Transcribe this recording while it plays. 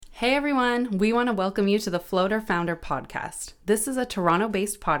Hey everyone, we want to welcome you to the Floater Founder Podcast. This is a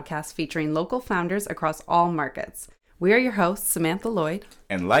Toronto-based podcast featuring local founders across all markets. We are your hosts, Samantha Lloyd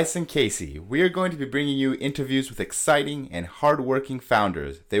and Lyson Casey. We are going to be bringing you interviews with exciting and hardworking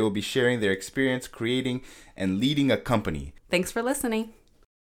founders. They will be sharing their experience creating and leading a company. Thanks for listening.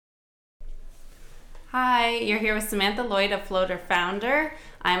 Hi, you're here with Samantha Lloyd, a Floater founder.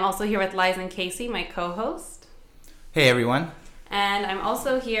 I'm also here with Lyson Casey, my co-host. Hey everyone. And I'm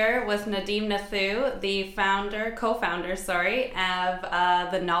also here with Nadeem Nathu, the co-founder,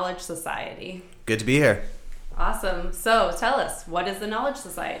 of the Knowledge Society. Good to be here. Awesome. So tell us, what is the Knowledge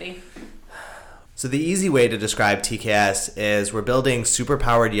Society? So the easy way to describe TKS is we're building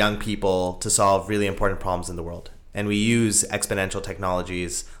superpowered young people to solve really important problems in the world. And we use exponential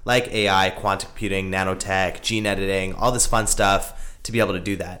technologies like AI, quantum computing, nanotech, gene editing, all this fun stuff to be able to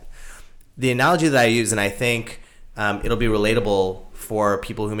do that. The analogy that I use, and I think it'll be relatable for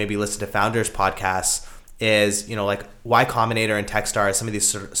people who maybe listen to founders podcasts, is, like Y Combinator and Techstars, some of these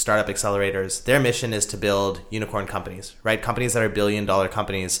startup accelerators, their mission is to build unicorn companies, right? Companies that are billion-dollar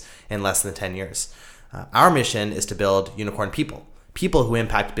companies in less than 10 years. Our mission is to build unicorn people who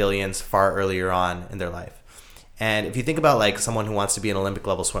impact billions far earlier on in their life. And if you think about like someone who wants to be an Olympic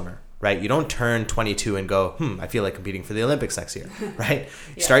level swimmer, right? You don't turn 22 and go, I feel like competing for the Olympics next year, right?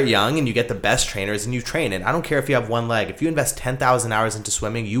 You start young and you get the best trainers and you train. And I don't care if you have one leg. If you invest 10,000 hours into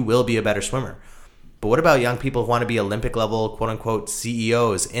swimming, you will be a better swimmer. But what about young people who want to be Olympic level, quote unquote,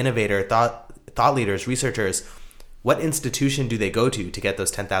 CEOs, innovator, thought leaders, researchers? What institution do they go to get those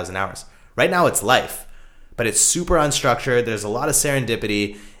 10,000 hours? Right now it's life, but it's super unstructured. There's a lot of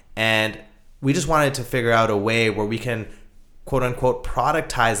serendipity. And we just wanted to figure out a way where we can, quote unquote,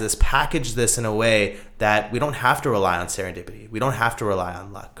 productize this, package this in a way that we don't have to rely on serendipity. We don't have to rely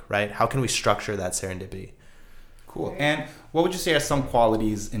on luck, right? How can we structure that serendipity? Cool. And what would you say are some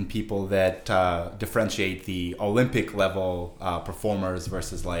qualities in people that differentiate the Olympic level performers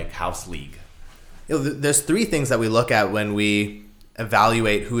versus like house league? There's three things that we look at when we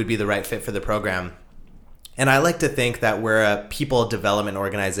evaluate who would be the right fit for the program. And I like to think that we're a people development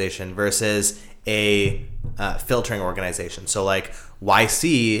organization versus a filtering organization. So like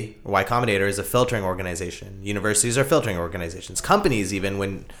YC, or Y Combinator, is a filtering organization. Universities are filtering organizations. Companies,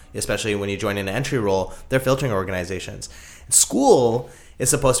 even especially when you join in an entry role, they're filtering organizations. School is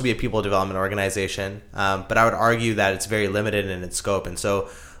supposed to be a people development organization, but I would argue that it's very limited in its scope. And so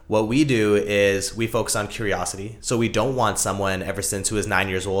what we do is we focus on curiosity. So we don't want someone ever since who is 9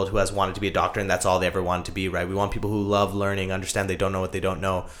 years old who has wanted to be a doctor and that's all they ever wanted to be, right? We want people who love learning, understand they don't know what they don't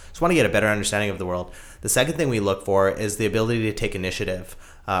know. Just want to get a better understanding of the world. The second thing we look for is the ability to take initiative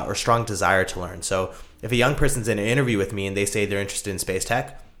or strong desire to learn. So if a young person's in an interview with me and they say they're interested in space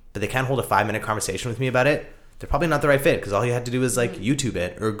tech, but they can't hold a 5-minute conversation with me about it, they're probably not the right fit because all you had to do is like YouTube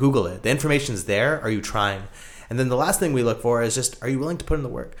it or Google it. The information's there. Are you trying? And then the last thing we look for is just, are you willing to put in the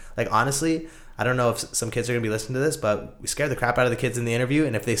work? Like, honestly, I don't know if some kids are going to be listening to this, but we scared the crap out of the kids in the interview.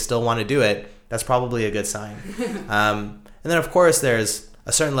 And if they still want to do it, that's probably a good sign. And then, of course, there's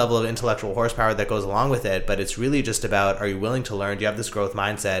a certain level of intellectual horsepower that goes along with it. But it's really just about, are you willing to learn? Do you have this growth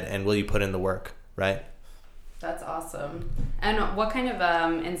mindset? And will you put in the work, right? That's awesome. And what kind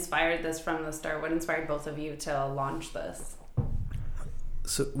of inspired this from the start? What inspired both of you to launch this?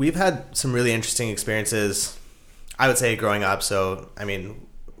 So we've had some really interesting experiences, I would say, growing up. So, I mean,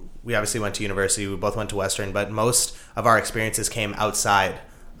 we obviously went to university. We both went to Western, but most of our experiences came outside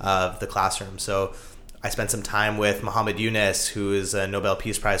of the classroom. So I spent some time with Muhammad Yunus, who is a Nobel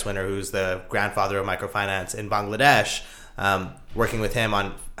Peace Prize winner, who's the grandfather of microfinance in Bangladesh, working with him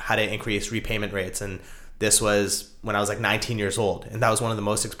on how to increase repayment rates. And this was when I was like 19 years old. And that was one of the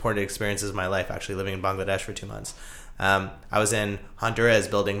most important experiences of my life, actually living in Bangladesh for 2 months. I was in Honduras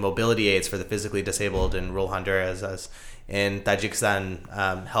building mobility aids for the physically disabled in rural Honduras. I was in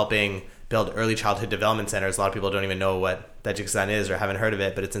Tajikistan helping build early childhood development centers. A lot of people don't even know what Tajikistan is or haven't heard of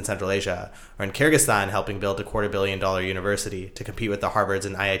it, but it's in Central Asia. Or in Kyrgyzstan helping build a $250 million university to compete with the Harvards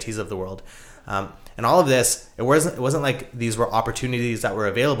and IITs of the world. And all of this, it wasn't like these were opportunities that were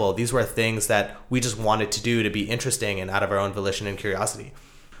available. These were things that we just wanted to do to be interesting and out of our own volition and curiosity.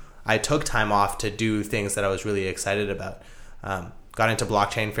 I took time off to do things that I was really excited about. Got into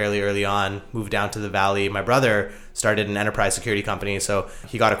blockchain fairly early on, moved down to the Valley. My brother started an enterprise security company, so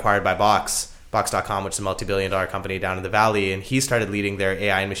he got acquired by Box.com, which is a multi-billion-dollar company down in the Valley, and he started leading their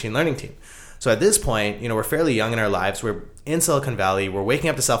AI and machine learning team. So at this point, we're fairly young in our lives. We're in Silicon Valley. We're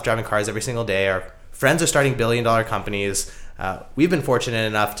waking up to self-driving cars every single day. Our friends are starting billion-dollar companies. We've been fortunate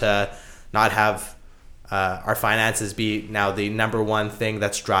enough to not have our finances be now the number one thing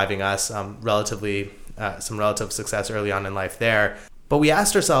that's driving us, some relative success early on in life there. But we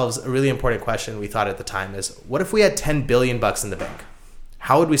asked ourselves a really important question we thought at the time is, what if we had $10 billion in the bank?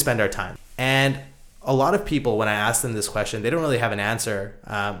 How would we spend our time? And a lot of people, when I ask them this question, they don't really have an answer.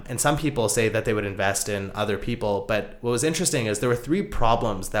 And some people say that they would invest in other people. But what was interesting is there were 3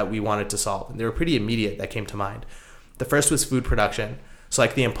 problems that we wanted to solve. And they were pretty immediate that came to mind. The first was food production. So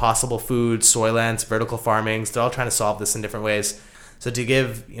like the Impossible Foods, Soylent, vertical farmings, they're all trying to solve this in different ways. So to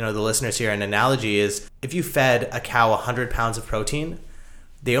give the listeners here an analogy is, if you fed a cow 100 pounds of protein,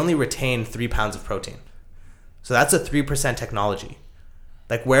 they only retain 3 pounds of protein. So that's a 3% technology.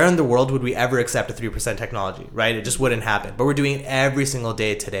 Like, where in the world would we ever accept a 3% technology, right? It just wouldn't happen. But we're doing it every single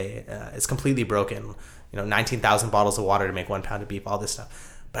day today. It's completely broken. 19,000 bottles of water to make 1 pound of beef, all this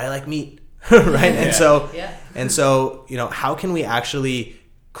stuff. But I like meat, right? And so, how can we actually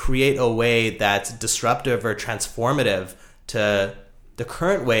create a way that's disruptive or transformative to the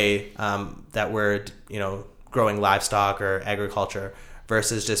current way that we're, growing livestock or agriculture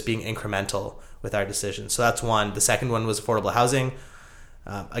versus just being incremental with our decisions? So that's one. The second one was affordable housing.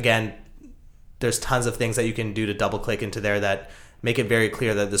 Again, there's tons of things that you can do to double click into there that make it very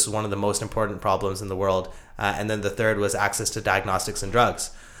clear that this is one of the most important problems in the world. And then the third was access to diagnostics and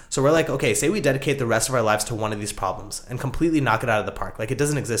drugs. So we're like, okay, say we dedicate the rest of our lives to one of these problems and completely knock it out of the park. Like, it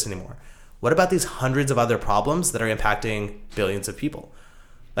doesn't exist anymore. What about these hundreds of other problems that are impacting billions of people?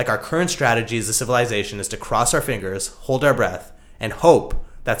 Like, our current strategy as a civilization is to cross our fingers, hold our breath, and hope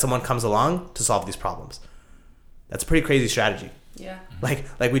that someone comes along to solve these problems. That's a pretty crazy strategy. Yeah. Like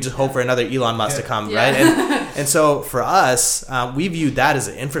we just hope for another Elon Musk to come, right? And so for us, we viewed that as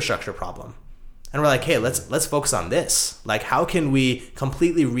an infrastructure problem. And we're like, hey, let's focus on this. Like, how can we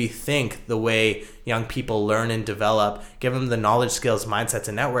completely rethink the way young people learn and develop, give them the knowledge, skills, mindsets,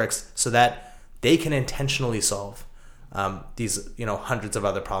 and networks so that they can intentionally solve these, hundreds of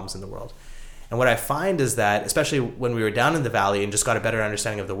other problems in the world. And what I find is that, especially when we were down in the valley and just got a better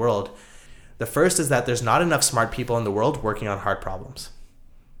understanding of the world, the first is that there's not enough smart people in the world working on hard problems.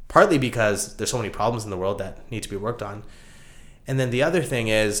 Partly because there's so many problems in the world that need to be worked on. And then the other thing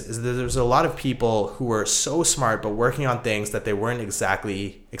is that there's a lot of people who were so smart but working on things that they weren't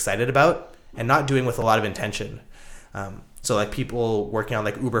exactly excited about and not doing with a lot of intention. So like people working on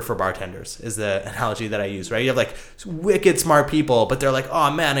like Uber for bartenders is the analogy that I use, right? You have like wicked smart people, but they're like,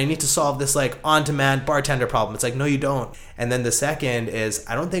 oh man, I need to solve this like on-demand bartender problem. It's like, no, you don't. And then the second is,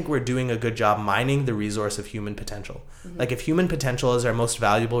 I don't think we're doing a good job mining the resource of human potential. Mm-hmm. Like, if human potential is our most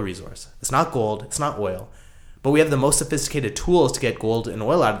valuable resource, it's not gold, it's not oil, but we have the most sophisticated tools to get gold and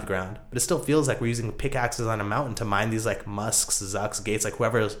oil out of the ground. But it still feels like we're using pickaxes on a mountain to mine these like Musks, Zucks, Gates, like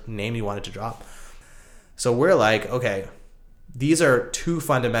whoever's name you wanted to drop. So we're like, okay, these are 2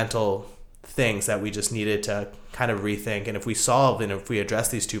 fundamental things that we just needed to kind of rethink. And if we solve and if we address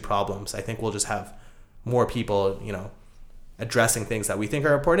these 2 problems, I think we'll just have more people, addressing things that we think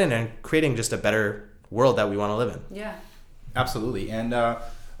are important and creating just a better world that we want to live in. Yeah, absolutely. And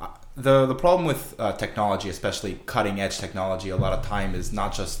the problem with technology, especially cutting edge technology, a lot of time is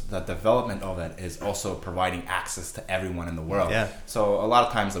not just the development of it, is also providing access to everyone in the world. Yeah. So a lot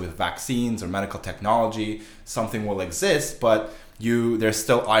of times with vaccines or medical technology, something will exist, but there's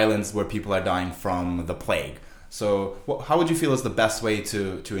still islands where people are dying from the plague. So how would you feel is the best way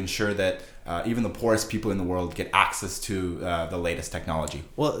to ensure that even the poorest people in the world get access to the latest technology?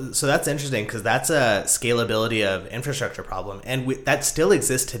 Well, so that's interesting because that's a scalability of infrastructure problem. And that still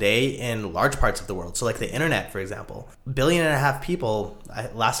exists today in large parts of the world. So like the internet, for example, 1.5 billion people,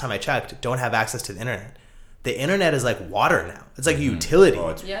 last time I checked, don't have access to the internet. The internet is like water now. It's like a utility,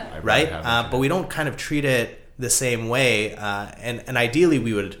 right? But we don't kind of treat it the same way. And ideally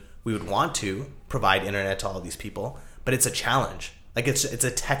we would want to provide internet to all these people, but it's a challenge. Like it's a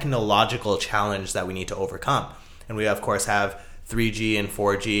technological challenge that we need to overcome. And we of course have 3G and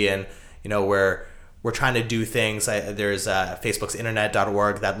 4G, and we're trying to do things. There's Facebook's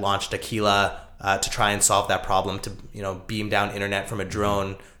internet.org that launched Aquila to try and solve that problem, to beam down internet from a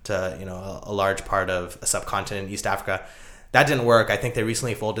drone to a large part of a subcontinent in East Africa. That didn't work. I think they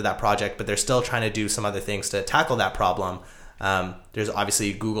recently folded that project, but they're still trying to do some other things to tackle that problem. There's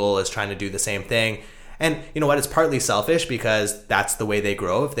obviously Google is trying to do the same thing. And you know what? It's partly selfish because that's the way they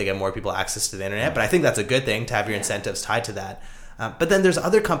grow if they get more people access to the internet. But I think that's a good thing to have your incentives tied to that. But then there's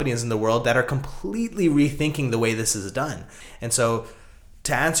other companies in the world that are completely rethinking the way this is done. And so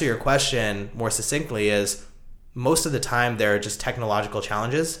to answer your question more succinctly is, most of the time there are just technological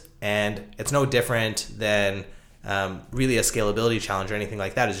challenges, and it's no different than really a scalability challenge or anything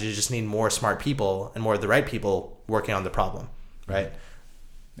like that. Is you just need more smart people and more of the right people working on the problem, right?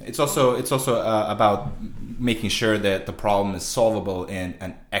 It's also about making sure that the problem is solvable in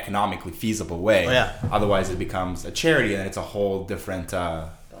an economically feasible way. Oh, yeah. Otherwise, it becomes a charity, and it's a whole different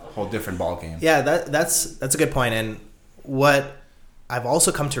ballgame. Yeah, that's a good point. And what I've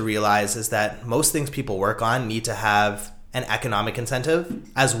also come to realize is that most things people work on need to have an economic incentive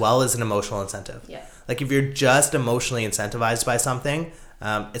as well as an emotional incentive. Yeah. Like if you're just emotionally incentivized by something,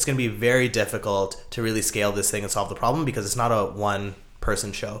 it's going to be very difficult to really scale this thing and solve the problem because it's not a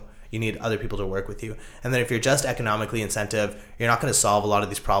one-person show. You need other people to work with you. And then if you're just economically incentive, you're not going to solve a lot of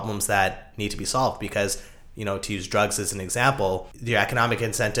these problems that need to be solved because, you know, to use drugs as an example, your economic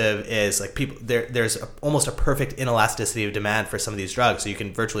incentive is like people there's almost a perfect inelasticity of demand for some of these drugs. So you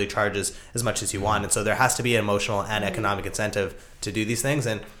can virtually charge as much as you want. And so there has to be an emotional and economic incentive to do these things.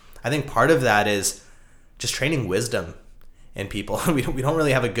 And I think part of that is just training wisdom in people. We don't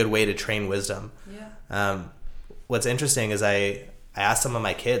really have a good way to train wisdom. Yeah. What's interesting is I asked some of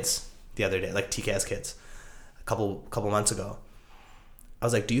my kids the other day, like TKS kids, a couple months ago. I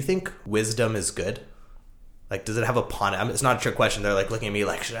was like, do you think wisdom is good? Like, does it have a it's not a trick question. They're like looking at me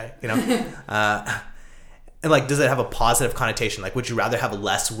like, should I, you know? And like, does it have a positive connotation? Like, would you rather have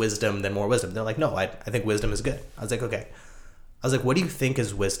less wisdom than more wisdom? They're like, no, I think wisdom is good. I was like, okay. I was like, what do you think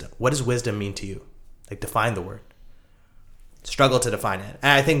is wisdom? What does wisdom mean to you? Like, define the word. Struggle to define it.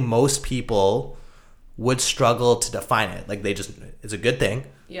 And I think most people would struggle to define it. Like, it's a good thing.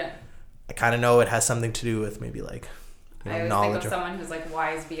 Yeah. I kind of know it has something to do with maybe like, you know, I always knowledge. think of someone who's like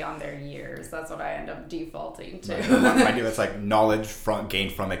wise beyond their years. That's what I end up defaulting to. I do. It's like knowledge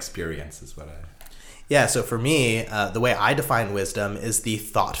gained from experience is what I... Yeah, so for me, the way I define wisdom is the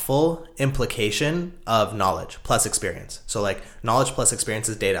thoughtful implication of knowledge plus experience. So like knowledge plus experience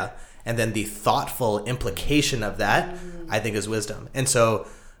is data. And then the thoughtful implication of that, I think, is wisdom. And so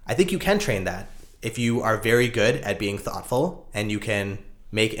I think you can train that. If you are very good at being thoughtful and you can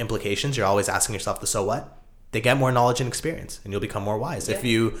make implications, you're always asking yourself the so what, they get more knowledge and experience and you'll become more wise. Yeah. If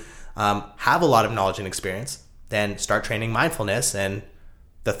you have a lot of knowledge and experience, then start training mindfulness and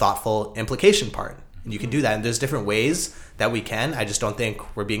the thoughtful implication part. And you can do that. And there's different ways that we can. I just don't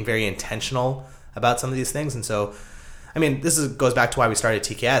think we're being very intentional about some of these things. And so, I mean, goes back to why we started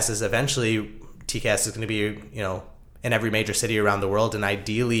TKS, is eventually TKS is going to be, you know, in every major city around the world and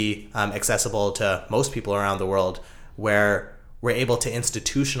ideally accessible to most people around the world, where we're able to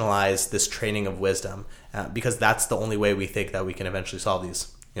institutionalize this training of wisdom because that's the only way we think that we can eventually solve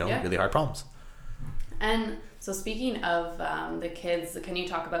these, you know, really hard problems. And so speaking of the kids, can you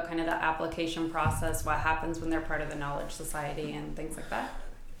talk about kind of the application process, what happens when they're part of the Knowledge Society and things like that?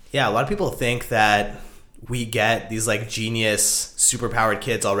 Yeah, a lot of people think that we get these like genius, superpowered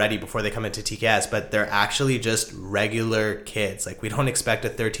kids already before they come into TKS, but they're actually just regular kids. Like we don't expect a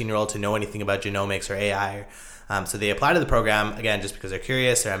 13-year-old to know anything about genomics or AI. So they apply to the program, again, just because they're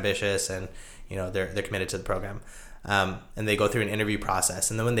curious, they're ambitious, and you know they're committed to the program. And they go through an interview process.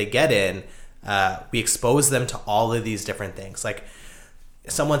 And then when they get in, we expose them to all of these different things. Like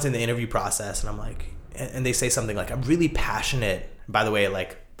someone's in the interview process and I'm like, and they say something like, I'm really passionate. By the way,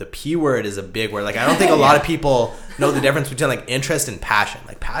 like the P word is a big word. Like I don't think a lot of people know the difference between like interest and passion.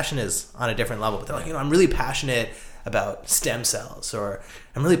 Like passion is on a different level, but they're like, you know, I'm really passionate about stem cells, or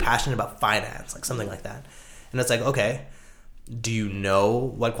I'm really passionate about finance, like something like that. And it's like, okay, do you know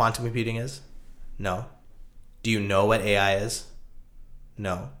what quantum computing is? No. Do you know what AI is?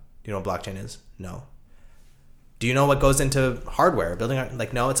 No. Do you know what blockchain is? No. Do you know what goes into hardware, building?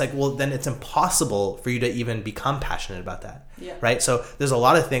 Like, no. It's like, well, then it's impossible for you to even become passionate about that, right? So there's a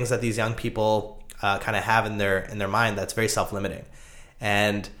lot of things that these young people kind of have in their mind that's very self-limiting,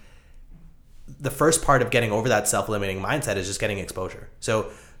 and the first part of getting over that self-limiting mindset is just getting exposure.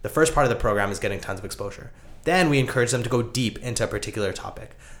 So the first part of the program is getting tons of exposure. Then we encourage them to go deep into a particular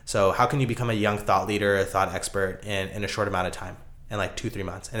topic. So how can you become a young thought leader, a thought expert in a short amount of time, in like 2-3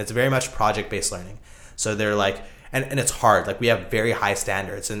 months? And it's very much project-based learning. So they're like, and it's hard. Like we have very high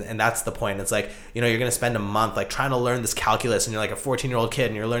standards, and that's the point. It's like, you know, you're going to spend a month like trying to learn this calculus, and you're like a 14-year-old kid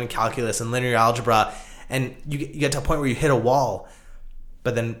and you're learning calculus and linear algebra, and you get to a point where you hit a wall.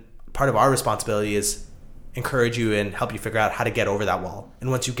 But then part of our responsibility is encourage you and help you figure out how to get over that wall.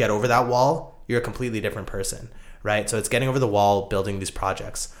 And once you get over that wall, you're a completely different person, right? So it's getting over the wall, building these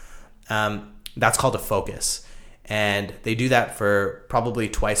projects. That's called a focus. And they do that for probably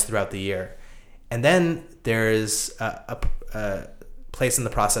twice throughout the year. And then there's a place in the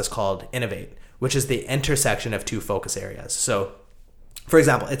process called Innovate, which is the intersection of two focus areas. So, for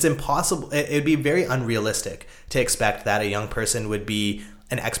example, it's impossible, it would be very unrealistic to expect that a young person would be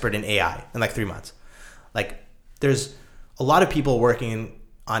an expert in AI in like 3 months. Like, there's a lot of people working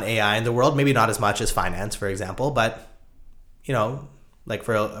on AI in the world, maybe not as much as finance, for example, but, you know, Like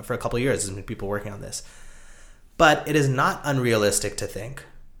for a couple of years, there's been people working on this. But it is not unrealistic to think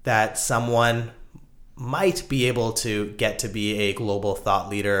that someone might be able to get to be a global thought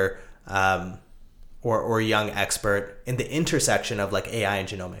leader or young expert in the intersection of like AI and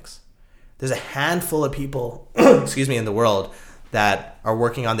genomics. There's a handful of people, in the world that are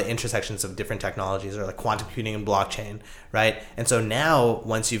working on the intersections of different technologies, or like quantum computing and blockchain, right? And so now,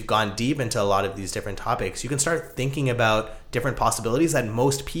 once you've gone deep into a lot of these different topics, you can start thinking about different possibilities that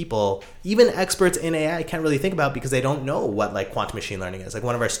most people, even experts in AI, can't really think about because they don't know what like quantum machine learning is. Like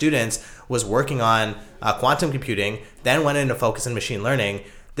one of our students was working on quantum computing, then went into focus in machine learning.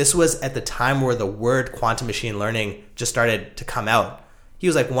 This was at the time where the word quantum machine learning just started to come out. He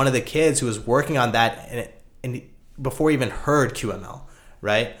was like one of the kids who was working on that and before he even heard QML,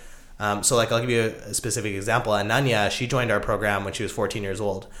 right? So like I'll give you a specific example. Ananya, she joined our program when she was 14 years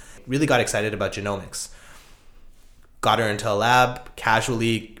old. Really got excited about genomics. Got her into a lab,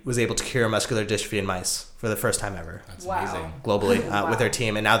 casually was able to cure muscular dystrophy in mice for the first time ever. That's amazing. Globally with her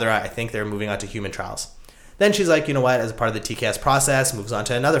team. And now I think they're moving on to human trials. Then she's like, you know what, as a part of the TKS process, moves on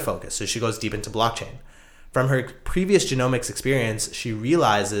to another focus. So she goes deep into blockchain. From her previous genomics experience, she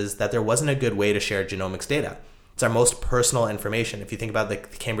realizes that there wasn't a good way to share genomics data. It's our most personal information. If you think about the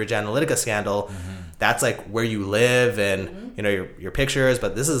Cambridge Analytica scandal, that's like where you live and you know your pictures,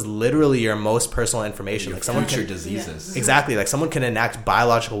 but this is literally your most personal information. Like someone future diseases. Exactly. Like someone can enact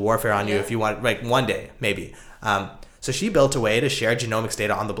biological warfare on you if you want, like one day, maybe. So she built a way to share genomics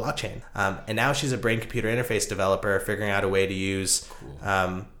data on the blockchain. And now she's a brain-computer interface developer figuring out a way to use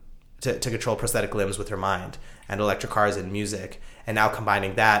to control prosthetic limbs with her mind and electric cars and music. And now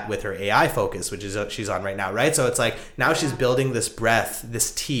combining that with her AI focus, which is she's on right now, right? So it's like now she's building this breadth,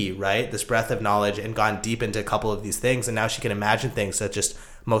 this T, right? This breadth of knowledge and gone deep into a couple of these things. And now she can imagine things that just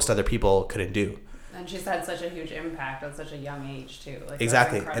most other people couldn't do. And she's had such a huge impact at such a young age too. Like,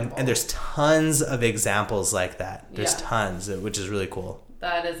 exactly. And there's tons of examples like that. There's tons, which is really cool.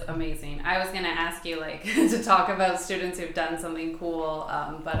 That is amazing. I was going to ask you like to talk about students who've done something cool,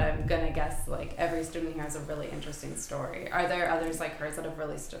 but I'm going to guess like every student here has a really interesting story. Are there others like hers that have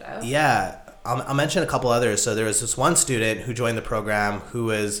really stood out? Yeah, I'll mention a couple others. So there was this one student who joined the program who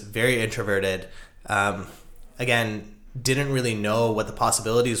was very introverted. Again, didn't really know what the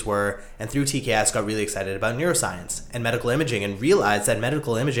possibilities were, and through TKS got really excited about neuroscience and medical imaging and realized that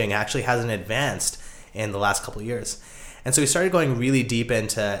medical imaging actually hasn't advanced in the last couple of years. And so he started going really deep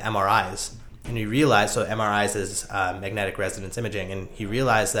into MRIs. And he realized, so MRIs is magnetic resonance imaging, and he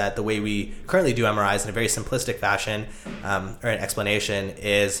realized that the way we currently do MRIs in a very simplistic fashion, or an explanation,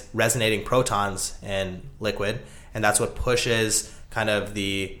 is resonating protons in liquid, and that's what pushes kind of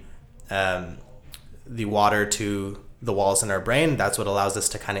the water to the walls in our brain. That's what allows us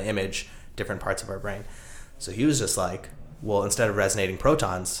to kind of image different parts of our brain. So he was just like, well, instead of resonating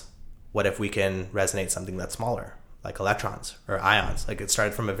protons, what if we can resonate something that's smaller, like electrons or ions? Like it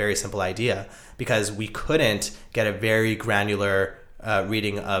started from a very simple idea because we couldn't get a very granular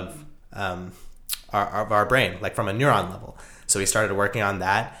reading of our brain, like from a neuron level. So he started working on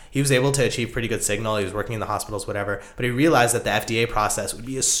that. He was able to achieve pretty good signal. He was working in the hospitals, whatever. But he realized that the FDA process would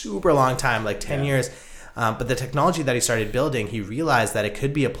be a super long time, like 10 years. But the technology that he started building, he realized that it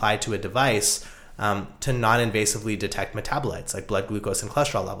could be applied to a device to non-invasively detect metabolites like blood glucose and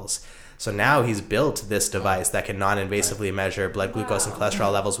cholesterol levels. So now he's built this device that can non-invasively measure blood glucose and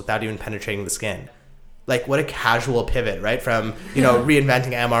cholesterol levels without even penetrating the skin. Like what a casual pivot, right? From,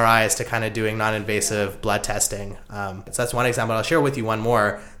 reinventing MRIs to kind of doing non-invasive blood testing. So that's one example. I'll share with you one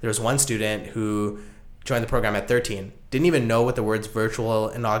more. There was one student who joined the program at 13, didn't even know what the words virtual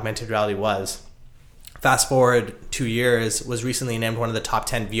and augmented reality was. Fast forward 2 years, was recently named one of the top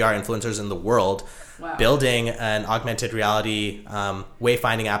 10 VR influencers in the world, building an augmented reality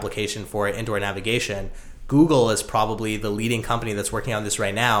wayfinding application for indoor navigation. Google is probably the leading company that's working on this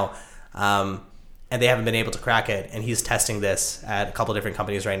right now, and they haven't been able to crack it. And he's testing this at a couple different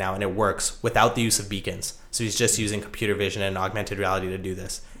companies right now, and it works without the use of beacons. So he's just using computer vision and augmented reality to do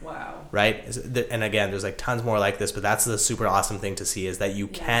this. Wow. Right? And again, there's like tons more like this, but that's the super awesome thing to see is that you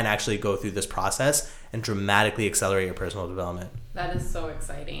can actually go through this process and dramatically accelerate your personal development. That is so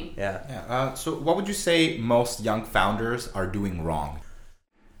exciting. Yeah. So what would you say most young founders are doing wrong?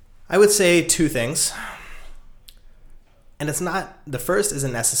 I would say two things. And it's not, the first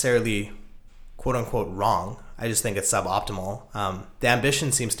isn't necessarily quote unquote wrong. I just think it's suboptimal. The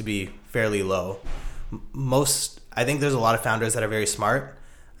ambition seems to be fairly low. I think there's a lot of founders that are very smart,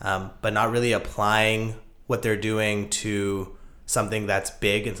 but not really applying what they're doing to something that's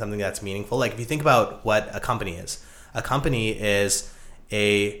big and something that's meaningful. Like if you think about what a company is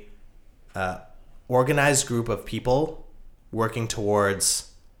a organized group of people working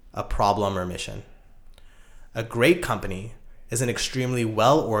towards a problem or mission. A great company is an extremely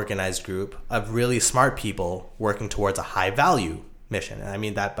well-organized group of really smart people working towards a high-value mission. And I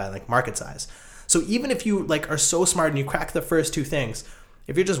mean that by like market size. So even if you like are so smart and you crack the first two things,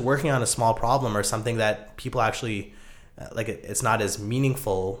 if you're just working on a small problem or something that people actually it's not as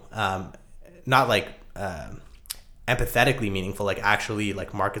meaningful, not like empathetically meaningful, like actually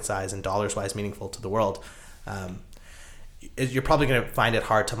like market size and dollars wise meaningful to the world, you're probably going to find it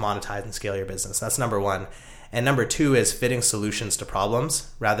hard to monetize and scale your business. That's number one. And number two is fitting solutions to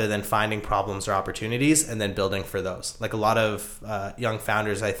problems rather than finding problems or opportunities and then building for those. Like a lot of young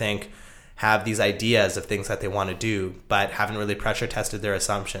founders, I think, have these ideas of things that they want to do, but haven't really pressure tested their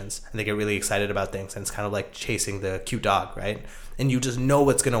assumptions. And they get really excited about things. And it's kind of like chasing the cute dog, right? And you just know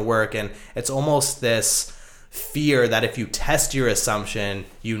what's going to work. And it's almost this fear that if you test your assumption,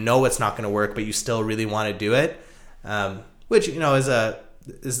 you know it's not going to work, but you still really want to do it. Which, you know,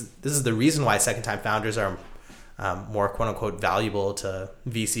 this is the reason why second-time founders are more quote-unquote valuable to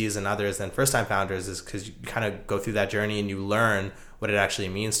VCs and others than first-time founders, is because you kind of go through that journey and you learn what it actually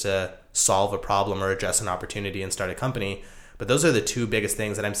means to solve a problem or address an opportunity and start a company. But those are the two biggest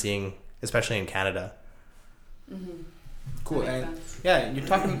things that I'm seeing, especially in Canada. Mm-hmm. Cool. And yeah, you're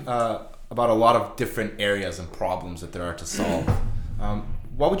talking about a lot of different areas and problems that there are to solve.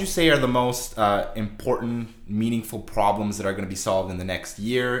 What would you say are the most important, meaningful problems that are going to be solved in the next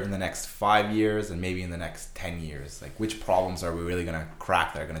year, in the next 5 years, and maybe in the next 10 years? Like, which problems are we really going to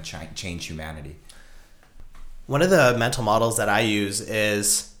crack that are going to change humanity? One of the mental models that I use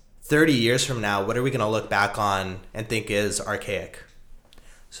is 30 years from now, what are we going to look back on and think is archaic?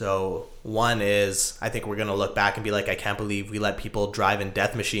 So one is, I think we're going to look back and be like, I can't believe we let people drive in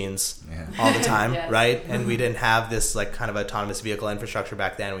death machines all the time, yes. Right? And we didn't have this like kind of autonomous vehicle infrastructure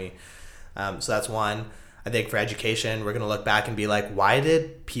back then. So that's one. I think for education, we're going to look back and be like, why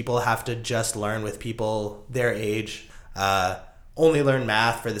did people have to just learn with people their age, only learn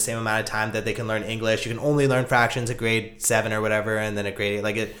math for the same amount of time that they can learn English? You can only learn fractions at grade 7 or whatever, and then at grade 8,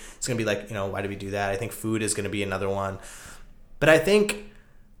 like it's going to be like, you know, why do we do that? I think food is going to be another one. But I think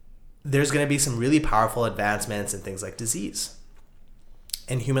there's going to be some really powerful advancements in things like disease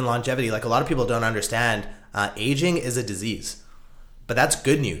and human longevity. Like a lot of people don't understand, aging is a disease, but that's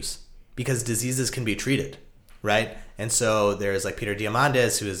good news because diseases can be treated, right? And so there's like Peter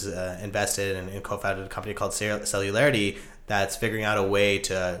Diamandis, who is invested and co-founded a company called Cellularity that's figuring out a way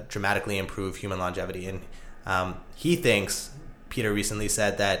to dramatically improve human longevity. And he thinks, Peter recently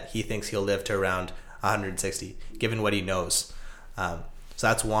said that he thinks he'll live to around 160, given what he knows. So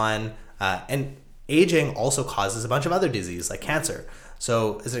that's one. And aging also causes a bunch of other diseases like cancer.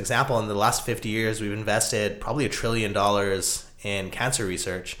 So as an example, in the last 50 years, we've invested probably $1 trillion in cancer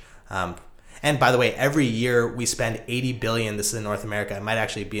research. And by the way, every year we spend $80 billion, this is in North America, it might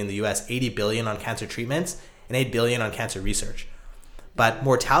actually be in the US, $80 billion on cancer treatments and $8 billion on cancer research. But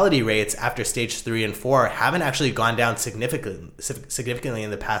mortality rates after stage 3 and 4 haven't actually gone down significantly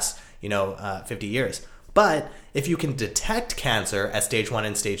in the past 50 years. But if you can detect cancer at stage 1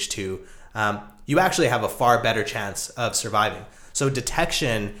 and stage 2, you actually have a far better chance of surviving. So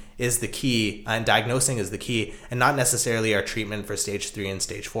detection is the key and diagnosing is the key, and not necessarily our treatment for stage 3 and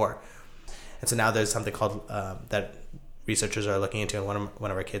stage 4. And so now there's something called that researchers are looking into, and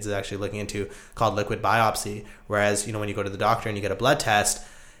one of our kids is actually looking into, called liquid biopsy. Whereas, when you go to the doctor and you get a blood test,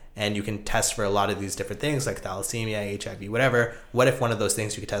 and you can test for a lot of these different things like thalassemia, HIV, whatever. What if one of those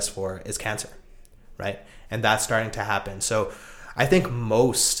things you could test for is cancer? Right? And that's starting to happen. So I think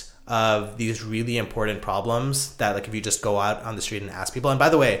most of these really important problems that, like, if you just go out on the street and ask people, and by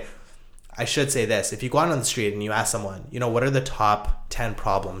the way, I should say this, if you go out on the street and you ask someone, what are the top 10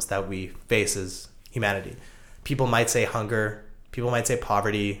 problems that we face as humanity? People might say hunger, people might say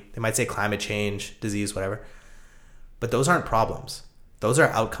poverty, they might say climate change, disease, whatever. But those aren't problems. Those are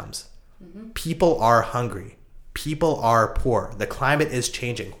outcomes. Mm-hmm. People are hungry. People are poor. The climate is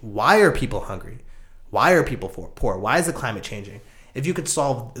changing. Why are people hungry? Why are people poor? Why is the climate changing? If you could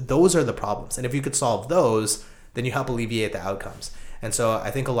solve, those are the problems. And if you could solve those, then you help alleviate the outcomes. And so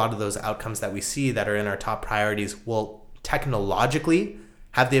I think a lot of those outcomes that we see that are in our top priorities will technologically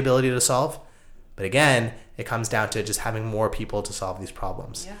have the ability to solve. But again, it comes down to just having more people to solve these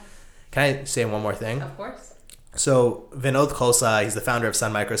problems. Yeah. Can I say one more thing? Of course. So Vinod Khosla, he's the founder of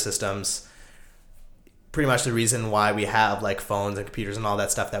Sun Microsystems. Pretty much the reason why we have like phones and computers and all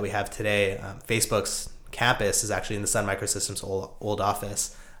that stuff that we have today. Facebook's campus is actually in the Sun Microsystems old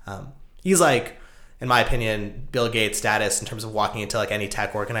office. He's like, in my opinion, Bill Gates status in terms of walking into like any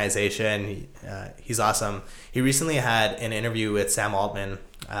tech organization. He's awesome. He recently had an interview with Sam Altman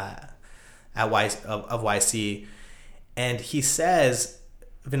of YC, And he says,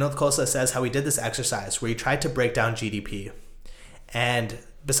 Vinod Khosla says how he did this exercise where he tried to break down GDP and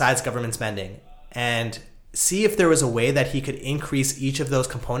besides government spending and see if there was a way that he could increase each of those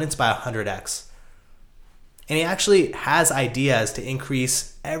components by 100x. And he actually has ideas to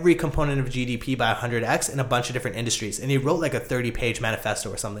increase every component of GDP by 100x in a bunch of different industries. And he wrote like a 30-page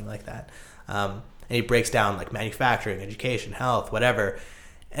manifesto or something like that. And he breaks down like manufacturing, education, health, whatever.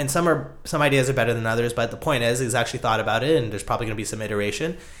 And some ideas are better than others, but the point is he's actually thought about it, and there's probably going to be some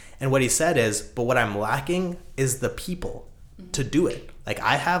iteration. And what he said is, but what I'm lacking is the people to do it. Like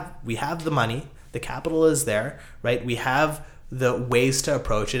we have the money, the capital is there, right? We have the ways to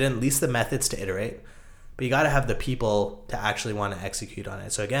approach it, and at least the methods to iterate. But you got to have the people to actually want to execute on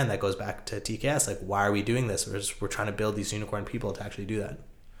it. So again, that goes back to TKS. Like, why are we doing this? We're trying to build these unicorn people to actually do that.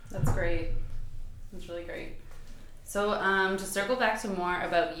 That's great. That's really great. So to circle back to more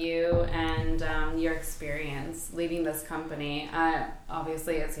about you and your experience leading this company,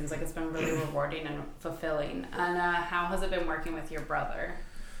 obviously it seems like it's been really rewarding and fulfilling. And how has it been working with your brother?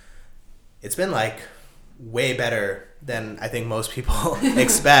 It's been like way better than I think most people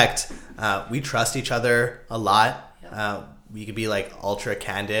expect. We trust each other a lot. Yep. We could be like ultra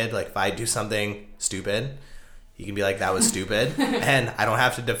candid. Like if I do something stupid, he can be like, that was stupid. And I don't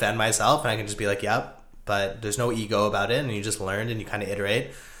have to defend myself, and I can just be like, yep. But there's no ego about it, and you just learned and you kind of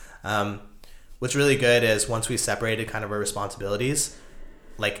iterate. What's really good is once we separated kind of our responsibilities,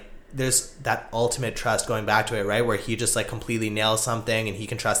 like there's that ultimate trust going back to it, right? Where he just like completely nails something, and he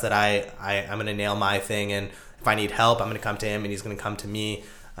can trust that I'm going to nail my thing, and if I need help, I'm going to come to him and he's going to come to me.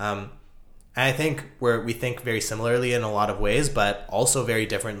 And I think we think very similarly in a lot of ways, but also very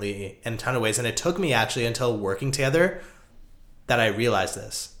differently in a ton of ways. And it took me actually until working together that I realized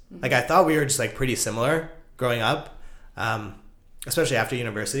this. Like I thought we were just like pretty similar growing up, especially after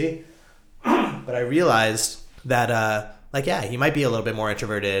university. But I realized that he might be a little bit more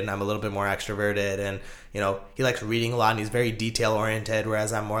introverted and I'm a little bit more extroverted, and he likes reading a lot and he's very detail oriented,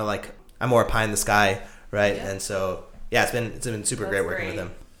 whereas I'm more pie in the sky, right? Yeah. And so it's been super great working with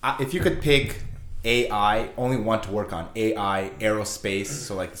him. If you could pick AI, only one to work on, AI, aerospace,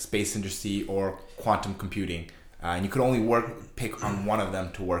 so like the space industry, or quantum computing, and you could only pick on one of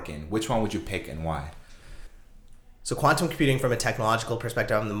them to work in, which one would you pick and why? So quantum computing from a technological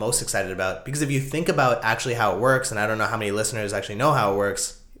perspective, I'm the most excited about, because if you think about actually how it works, and I don't know how many listeners actually know how it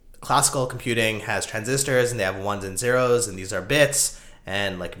works, classical computing has transistors and they have ones and zeros, and these are bits.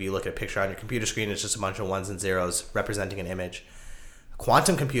 And like if you look at a picture on your computer screen, it's just a bunch of ones and zeros representing an image. A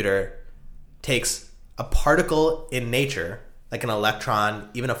quantum computer takes a particle in nature, like an electron,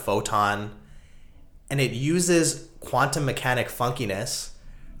 even a photon, and it uses quantum mechanic funkiness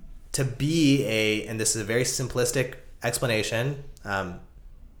to be and this is a very simplistic explanation,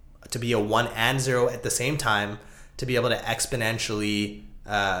 to be a 1 and 0 at the same time, to be able to exponentially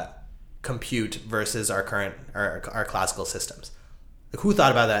compute versus our classical systems. Like, who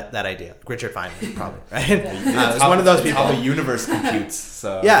thought about that idea? Richard Feynman, probably, right? It was one of those people. How the universe computes.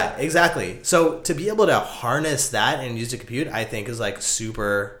 So. Yeah, exactly. So to be able to harness that and use to compute, I think is like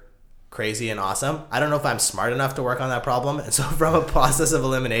super crazy and awesome. I don't know if I'm smart enough to work on that problem. And so from a process of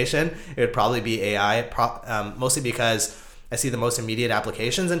elimination, it would probably be AI, mostly because I see the most immediate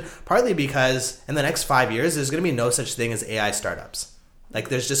applications, and partly because in the next 5 years, there's going to be no such thing as AI startups. Like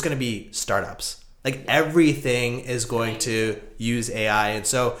there's just going to be startups. Like everything is going to use AI. And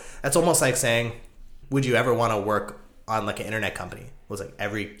so that's almost like saying, would you ever want to work on like an internet company? Well, it's like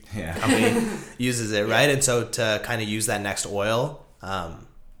every company uses it, right? And so to kind of use that next oil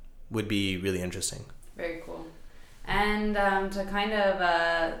would be really interesting. Very cool. And to kind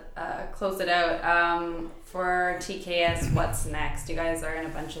of close it out, for TKS, what's next? You guys are in a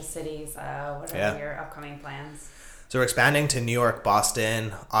bunch of cities. What are your upcoming plans? So we're expanding to New York,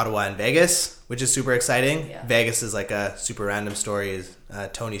 Boston, Ottawa, and Vegas, which is super exciting. Yeah. Vegas is like a super random story.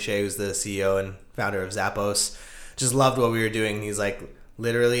 Tony Hsieh, who's the CEO and founder of Zappos, just loved what we were doing. He's like,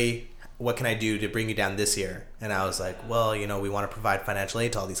 literally, what can I do to bring you down this year? And I was like, well, we want to provide financial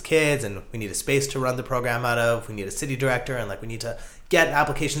aid to all these kids, and we need a space to run the program out of. We need a city director, and like we need to get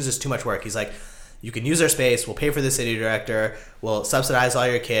applications. It's too much work. He's like, you can use our space. We'll pay for the city director. We'll subsidize all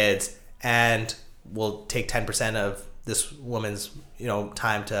your kids, and we'll take 10% of this woman's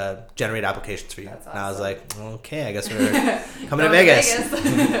time to generate applications for you. That's awesome. And I was like, okay, I guess we're coming to Vegas.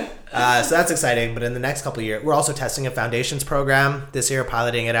 So that's exciting. But in the next couple of years, we're also testing a foundations program this year,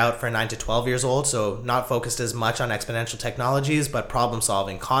 piloting it out for 9 to 12 years old. So not focused as much on exponential technologies, but problem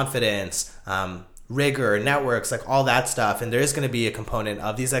solving, confidence, rigor, networks, like all that stuff. And there is going to be a component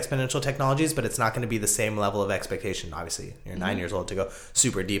of these exponential technologies, but it's not going to be the same level of expectation. Obviously, you're 9 years old to go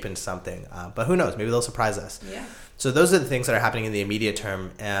super deep into something. But who knows? Maybe they'll surprise us. Yeah. So those are the things that are happening in the immediate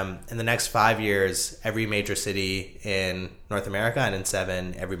term. In the next 5 years, every major city in North America and in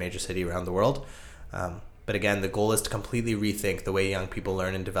 7, every major city around the world. But again, the goal is to completely rethink the way young people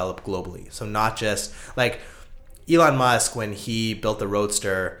learn and develop globally. So not just like Elon Musk, when he built the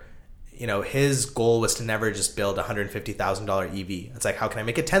Roadster, his goal was to never just build a $150,000 EV. It's like, how can I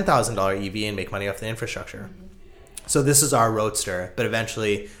make a $10,000 EV and make money off the infrastructure? So this is our Roadster, but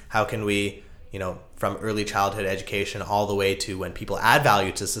eventually how can we, from early childhood education all the way to when people add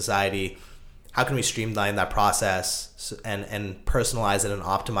value to society, how can we streamline that process and personalize it and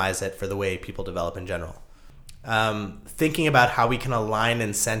optimize it for the way people develop in general? Thinking about how we can align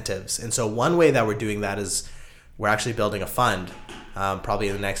incentives. And so one way that we're doing that is we're actually building a fund, probably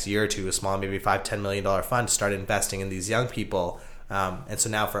in the next year or two, a small, maybe $5-10 million fund to start investing in these young people. And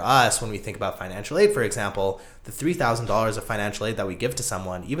so now for us, when we think about financial aid, for example, the $3,000 of financial aid that we give to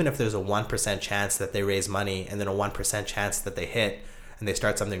someone, even if there's a 1% chance that they raise money and then a 1% chance that they hit and they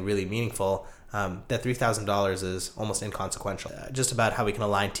start something really meaningful, that $3,000 is almost inconsequential. Just about how we can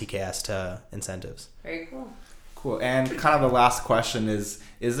align TKS to incentives. Very cool. Cool. And kind of the last question is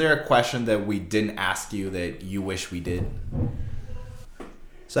there a question that we didn't ask you that you wish we did?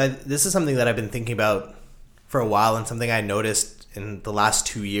 So this is something that I've been thinking about for a while, and something I noticed in the last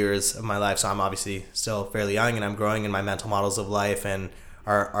 2 years of my life. So I'm obviously still fairly young and I'm growing in my mental models of life and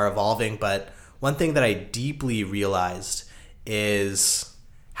are evolving. But one thing that I deeply realized is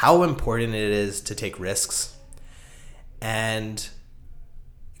how important it is to take risks. And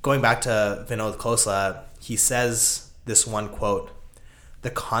going back to Vinod Khosla, he says this one quote: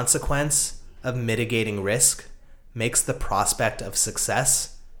 "The consequence of mitigating risk makes the prospect of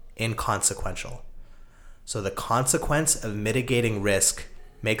success inconsequential." So the consequence of mitigating risk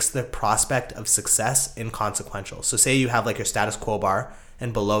makes the prospect of success inconsequential. So say you have like your status quo bar,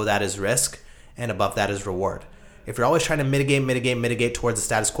 and below that is risk, and above that is reward. If you're always trying to mitigate towards the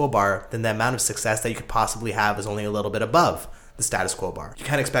status quo bar, then the amount of success that you could possibly have is only a little bit above the status quo bar. You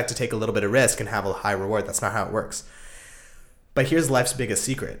can't expect to take a little bit of risk and have a high reward. That's not how it works. But here's life's biggest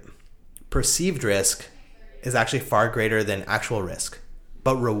secret. Perceived risk is actually far greater than actual risk,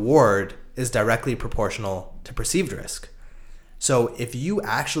 but reward is directly proportional to perceived risk. So if you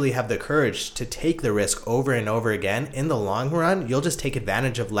actually have the courage to take the risk over and over again, in the long run, you'll just take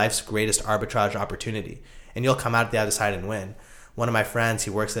advantage of life's greatest arbitrage opportunity, and you'll come out the other side and win. One of my friends, he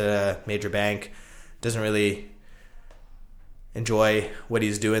works at a major bank, doesn't really enjoy what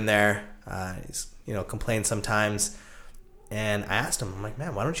he's doing there. He's, complains sometimes. And I asked him, I'm like,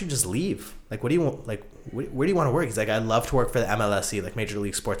 man, why don't you just leave? Like, what do you want? Like, where do you want to work? He's like, I'd love to work for the MLSE, like Major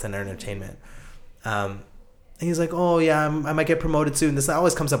League Sports and Entertainment. And he's like, oh yeah, I might get promoted soon. This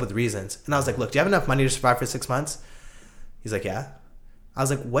always comes up with reasons. And I was like, look, do you have enough money to survive for 6 months? He's like, yeah. I was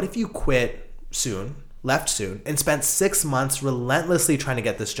like, what if you quit soon, left soon, and spent 6 months relentlessly trying to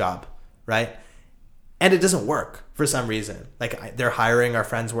get this job, right? And it doesn't work for some reason. Like, they're hiring, our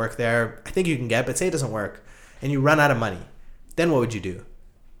friends work there. I think you can get, but say it doesn't work. And you run out of money. Then what would you do?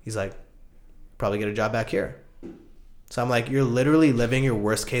 He's like, probably get a job back here. So I'm like, you're literally living your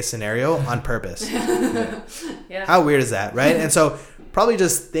worst case scenario on purpose. Yeah. How weird is that, right? And so probably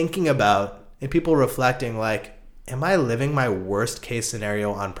just thinking about, and people reflecting like, am I living my worst case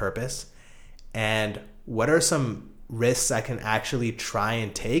scenario on purpose? And what are some risks I can actually try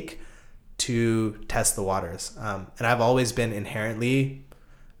and take to test the waters? And I've always been inherently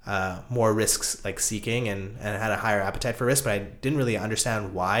more risks like seeking and had a higher appetite for risk, but I didn't really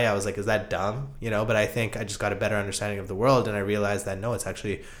understand why. I was like, is that dumb? But I think I just got a better understanding of the world, and I realized that no, it's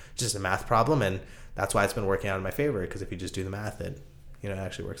actually just a math problem, and that's why it's been working out in my favor, because if you just do the math, it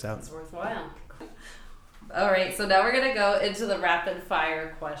actually works out. It's worthwhile. All right, so now we're gonna go into the rapid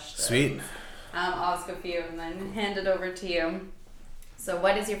fire questions. Sweet. I'll ask a few and then hand it over to you. So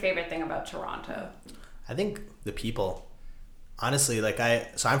what is your favorite thing about Toronto? I think the people. Honestly,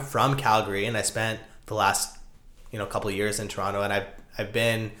 I'm from Calgary, and I spent the last, couple of years in Toronto, and I've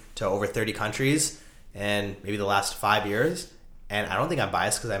been to over 30 countries, and maybe the last 5 years. And I don't think I'm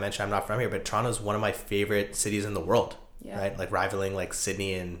biased because I mentioned I'm not from here, but Toronto is one of my favorite cities in the world, right? Like rivaling like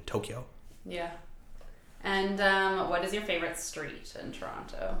Sydney and Tokyo. Yeah. And what is your favorite street in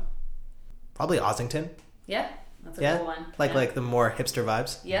Toronto? Probably Ossington. Yeah, that's a cool one. Like the more hipster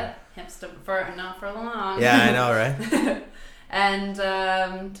vibes. Yeah, hipster not for long. Yeah, I know, right? And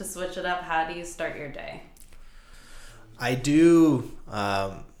to switch it up, how do you start your day? I do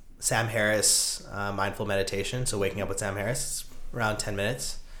Sam Harris mindful meditation. So waking up with Sam Harris, it's around 10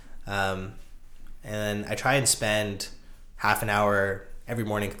 minutes. And I try and spend half an hour every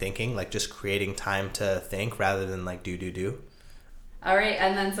morning thinking, like just creating time to think rather than like do. All right,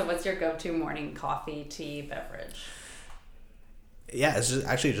 and then so what's your go-to morning coffee, tea, beverage? Yeah, it's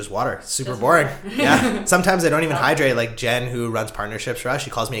just water. It's super Just boring. water. Yeah. Sometimes I don't even hydrate. Like Jen, who runs partnerships for us, she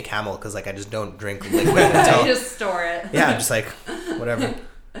calls me a camel because like I just don't drink liquid until. You just store it. Yeah, I'm just like whatever.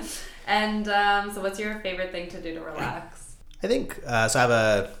 And so what's your favorite thing to do to relax? I think so. I have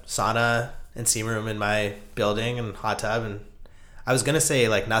a sauna and steam room in my building and hot tub, and I was gonna say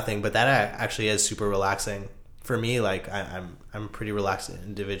like nothing, but that actually is super relaxing for me. Like I'm a pretty relaxed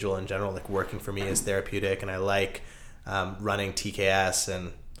individual in general. Like working for me is therapeutic, and I like running TKS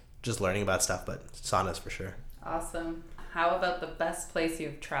and just learning about stuff. But saunas for sure. Awesome. How about the best place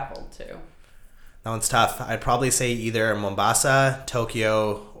you've traveled to? That one's tough. I'd probably say either Mombasa,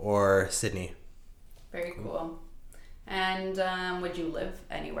 Tokyo, or Sydney. Very cool. And would you live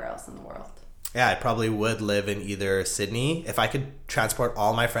anywhere else in the world? Yeah, I probably would live in either Sydney. If I could transport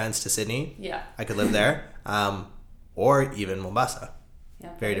all my friends to Sydney, Yeah. I could live there. Or even Mombasa.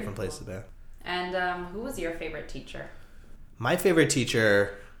 Yeah. Very different places there. And who was your favorite teacher? My favorite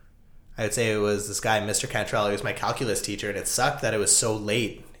teacher, I would say it was this guy, Mr. Cantrell. He was my calculus teacher, and it sucked that it was so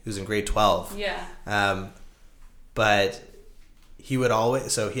late. He was in grade 12. Yeah. But he would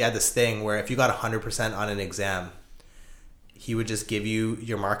always... So he had this thing where if you got 100% on an exam, he would just give you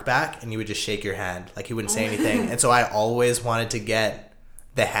your mark back, and you would just shake your hand. Like, he wouldn't say anything. And so I always wanted to get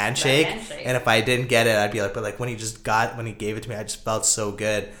the handshake. And if I didn't get it, I'd be like... But, like, when he gave it to me, I just felt so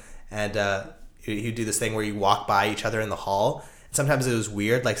good. And he'd do this thing where you walk by each other in the hall. Sometimes it was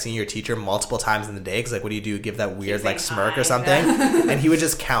weird, like seeing your teacher multiple times in the day, because like, what do you do? Give that weird like smirk or something, and he would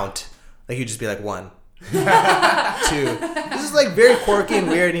just count. Like he'd just be like 1, 2. This is like very quirky and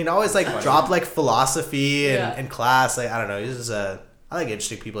weird. And he'd always like drop like philosophy in class. Like I don't know. He's just I like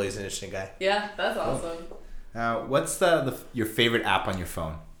interesting people. He's an interesting guy. Yeah, that's awesome. What's your favorite app on your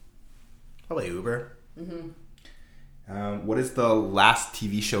phone? Probably Uber. What is the last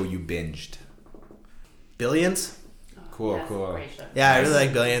TV show you binged? Billions. Cool, Yes, cool. great show. Yeah, I really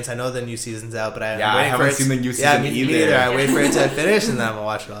like Billions. I know the new season's out, but I'm I waiting haven't for seen the new season me either. neither. I wait for it to finish and then I'm gonna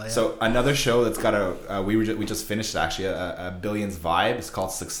watch it all. Yeah. So another show that's got we just finished actually a Billions vibe. It's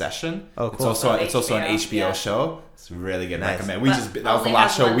called Succession. Oh, cool. It's also an HBO yeah. show. It's really good. Nice. Recommend. That was the Only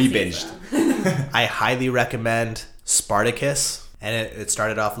last has show one we season. binged. I highly recommend Spartacus. And it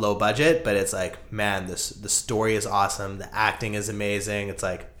started off low budget, but it's like, man, the story is awesome. The acting is amazing. It's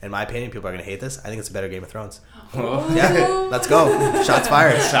like, in my opinion, people are going to hate this. I think it's a better Game of Thrones. Yeah, let's go. Shots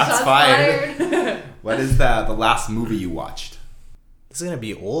fired. Shots fired. What is the last movie you watched? This is going to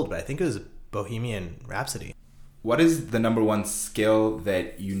be old, but I think it was Bohemian Rhapsody. What is the number one skill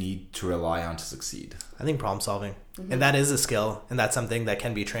that you need to rely on to succeed? I think problem solving. And that is a skill, and that's something that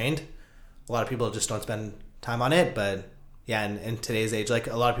can be trained. A lot of people just don't spend time on it, but yeah, in today's age, like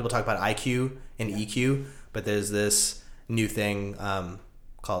a lot of people talk about IQ and EQ, but there's this new thing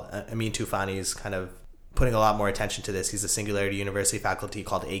called Amin Toufani's kind of putting a lot more attention to this. He's a Singularity University faculty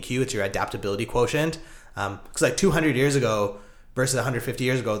called AQ. It's your adaptability quotient. Because like 200 years ago versus 150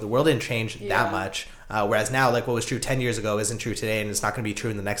 years ago, the world didn't change that much. Whereas now, like what was true 10 years ago isn't true today, and it's not going to be true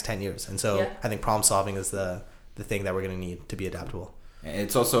in the next 10 years. And so I think problem solving is the thing that we're going to need to be adaptable.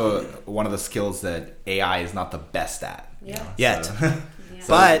 It's also one of the skills that AI is not the best at. Yet. Yeah.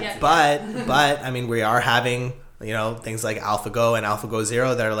 But I mean, we are having things like AlphaGo and AlphaGo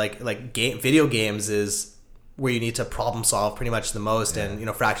Zero that are like video games is where you need to problem solve pretty much the most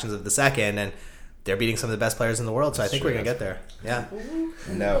and fractions of the second, and they're beating some of the best players in the world. So I think we're gonna get there. Yeah.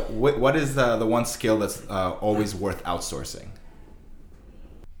 And what is the one skill that's always worth outsourcing?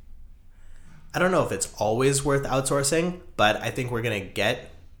 I don't know if it's always worth outsourcing, but I think we're gonna get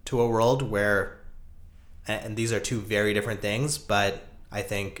to a world where, and these are two very different things, but I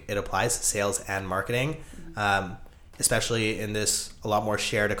think it applies to sales and marketing, especially in this a lot more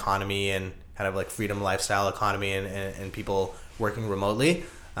shared economy and kind of like freedom lifestyle economy and people working remotely.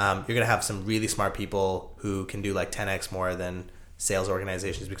 You're going to have some really smart people who can do like 10x more than sales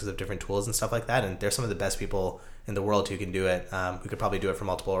organizations because of different tools and stuff like that. And they're some of the best people in the world who can do it, who could probably do it for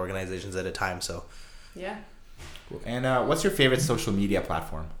multiple organizations at a time. So, yeah. Cool. And what's your favorite social media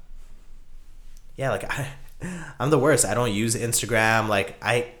platform? Yeah, like I'm the worst. I don't use Instagram. Like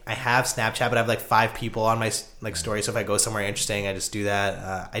I have Snapchat, but I have like 5 people on my story. So if I go somewhere interesting, I just do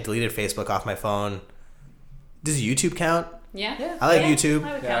that. I deleted Facebook off my phone. Does YouTube count? Yeah. I like YouTube.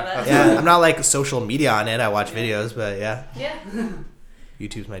 I would count that. Yeah, I'm not like social media on it. I watch videos, but yeah. Yeah.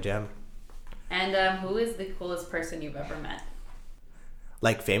 YouTube's my jam. And who is the coolest person you've ever met?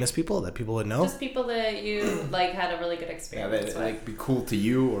 Like famous people that people would know? Just people that you like had a really good Yeah, experience they with. like be cool to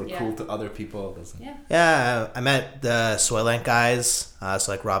you or Yeah. cool to other people. Doesn't. Yeah. Yeah, I met the Soylent guys,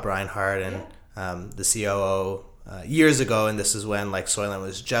 so like Rob Reinhardt and the COO years ago, and this is when like Soylent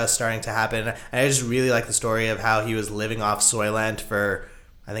was just starting to happen. And I just really like the story of how he was living off Soylent for,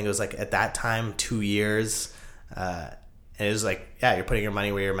 I think it was like at that time 2 years, and it was like, yeah, you're putting your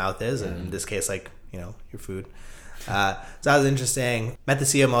money where your mouth is, and in this case, like, you know, your food. So that was interesting. Met the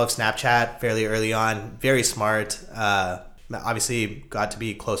CMO of Snapchat fairly early on. Very smart. Obviously got to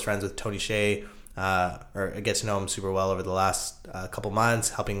be close friends with Tony Hsieh, or get to know him super well over the last couple months,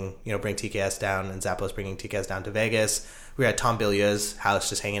 helping, you know, bring TKS down, and Zappos bringing TKS down to Vegas. We were at Tom Bilyeu's house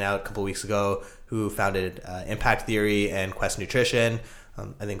just hanging out a couple weeks ago, who founded Impact Theory and Quest Nutrition.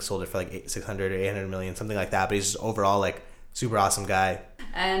 I think sold it for like 600 or 800 million, something like that. But he's just overall like super awesome guy.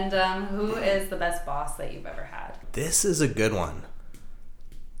 And who is the best boss that you've ever had? This is a good one.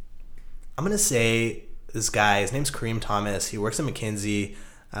 I'm going to say this guy, his name's Kareem Thomas. He works at McKinsey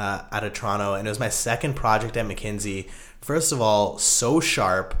out of Toronto, and it was my second project at McKinsey. First of all, so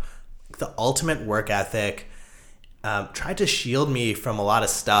sharp, the ultimate work ethic, tried to shield me from a lot of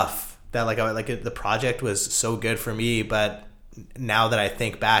stuff that the project was so good for me, but now that I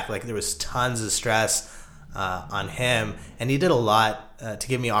think back, like there was tons of stress on him, and he did a lot to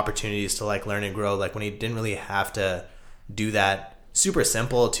give me opportunities to like learn and grow, like when he didn't really have to do that. Super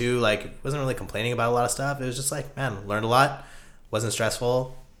simple too, like wasn't really complaining about a lot of stuff. It was just like, man, learned a lot, wasn't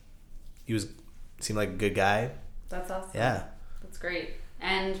stressful. Seemed like a good guy. That's awesome. Yeah, That's great.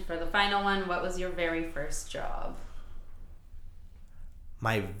 And for the final one, what was your very first job?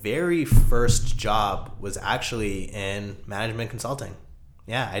 my very first job was actually in management consulting.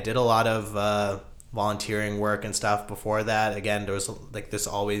 Yeah, I did a lot of volunteering work and stuff before that. Again, there was like this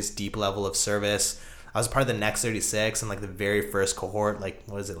always deep level of service. I was part of the Next 36 and like the very first cohort, like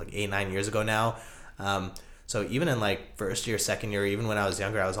what is it, like 8-9 years ago now. So even in like first year, second year, even when I was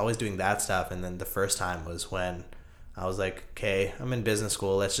younger, I was always doing that stuff. And then the first time was when I was like, okay, I'm in business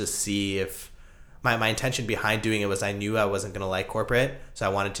school. Let's just see if my intention behind doing it was I knew I wasn't going to like corporate. So I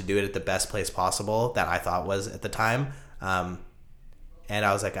wanted to do it at the best place possible that I thought was at the time. And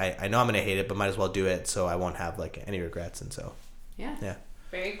I was like, I know I'm going to hate it, but might as well do it so I won't have like any regrets. And so, Yeah.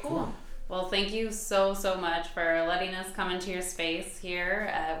 Very cool. Well, thank you so much for letting us come into your space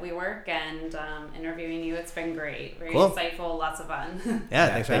here at WeWork and interviewing you. It's been great. Very insightful, lots of fun. Yeah,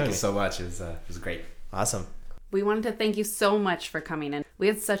 thanks for having you me. so much. It was great. Awesome. We wanted to thank you so much for coming in. We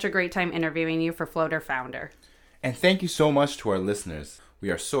had such a great time interviewing you for Floater Founder. And thank you so much to our listeners.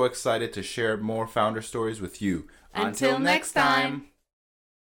 We are so excited to share more founder stories with you. Until next time.